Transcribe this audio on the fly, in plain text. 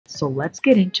So let's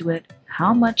get into it.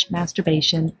 How much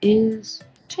masturbation is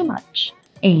too much?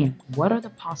 And what are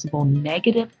the possible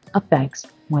negative effects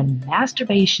when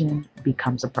masturbation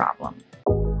becomes a problem?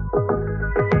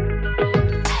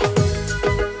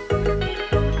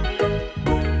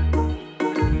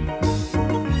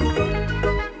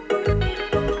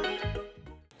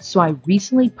 So I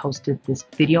recently posted this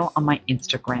video on my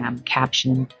Instagram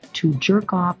captioned "to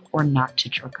jerk off or not to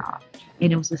jerk off."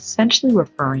 And it was essentially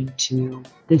referring to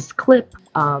this clip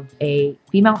of a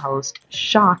female host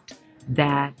shocked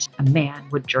that a man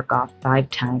would jerk off 5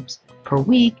 times per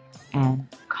week and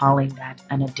calling that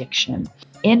an addiction.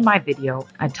 In my video,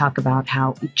 I talk about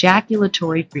how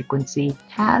ejaculatory frequency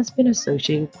has been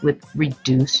associated with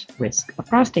reduced risk of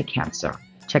prostate cancer.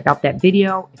 Check out that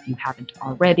video if you haven't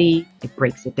already. It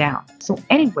breaks it down. So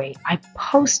anyway, I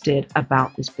posted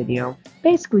about this video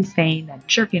basically saying that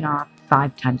jerking off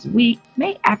 5 times a week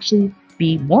may actually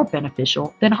be more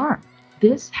beneficial than harm.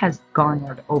 This has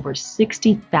garnered over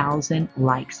 60,000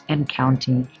 likes and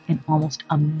counting and almost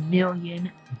 1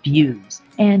 million views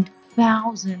and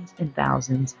thousands and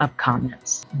thousands of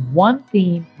comments. One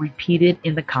theme repeated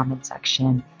in the comment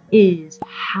section is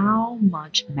how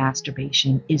much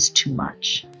masturbation is too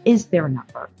much. Is there a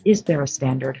number? Is there a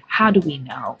standard? How do we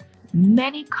know?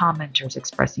 Many commenters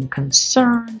expressing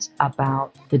concerns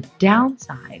about the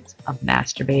downsides of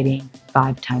masturbating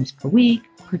 5 times per week,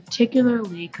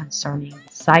 particularly concerning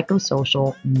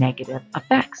psychosocial negative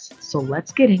effects. So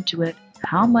let's get into it.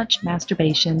 How much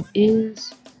masturbation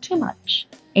is too much?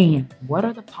 And what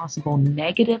are the possible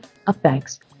negative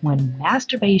effects when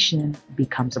masturbation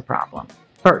becomes a problem?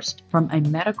 First, from a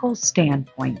medical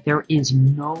standpoint, there is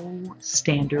no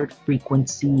standard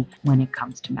frequency when it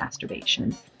comes to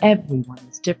masturbation. Everyone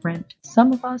is different.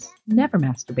 Some of us never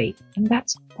masturbate, and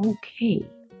that's okay.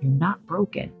 You're not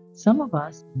broken. Some of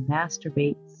us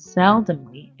masturbate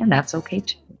seldomly, and that's okay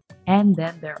too. And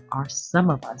then there are some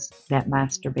of us that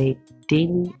masturbate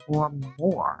daily or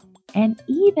more, and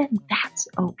even that's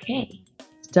okay.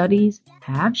 Studies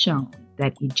have shown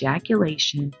that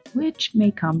ejaculation, which may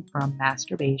come from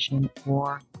masturbation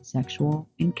or sexual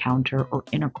encounter or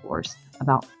intercourse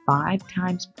about 5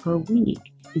 times per week,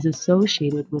 is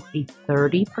associated with a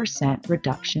 30%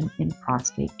 reduction in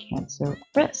prostate cancer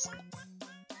risk.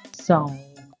 So,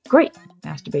 great,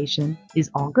 masturbation is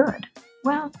all good.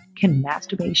 Well, can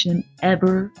masturbation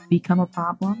ever become a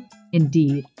problem?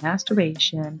 Indeed,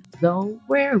 masturbation, though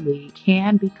rarely,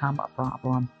 can become a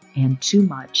problem, and too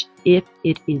much if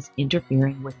it is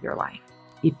interfering with your life.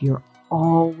 If you're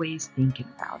always thinking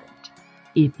about it.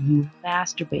 If you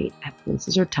masturbate at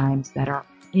places or times that are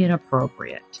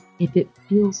inappropriate. If it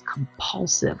feels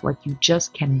compulsive, like you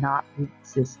just cannot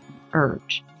resist the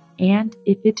urge. And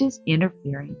if it is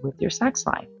interfering with your sex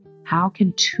life. How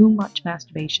can too much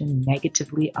masturbation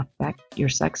negatively affect your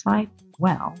sex life?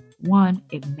 Well, 1,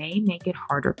 it may make it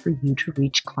harder for you to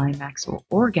reach climax or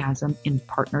orgasm in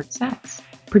partnered sex,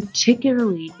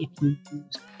 particularly if you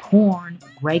use porn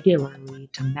regularly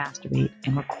to masturbate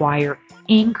and require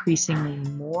increasingly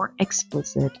more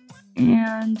explicit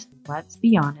and, let's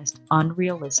be honest,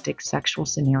 unrealistic sexual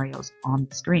scenarios on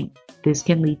the screen. This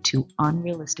can lead to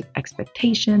unrealistic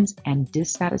expectations and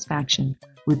dissatisfaction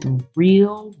with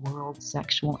real-world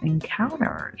sexual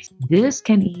encounters. This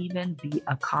can even be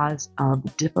a cause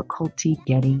of difficulty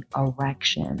getting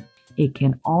erection. It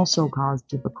can also cause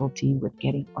difficulty with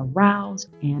getting aroused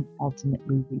and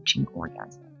ultimately reaching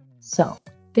orgasm. So,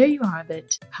 there you have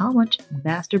it. How much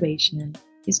masturbation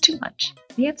is too much?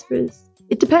 The answer is,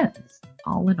 it depends.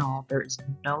 All in all, there is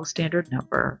no standard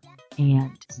number.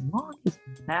 And as long as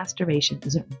masturbation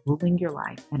isn't ruling your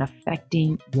life and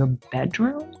affecting your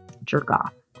bedroom, jerk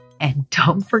off. And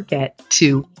don't forget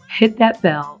to hit that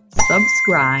bell,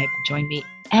 subscribe, join me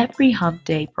every hump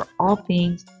day for all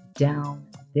things down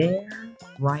there,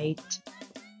 right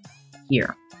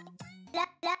here.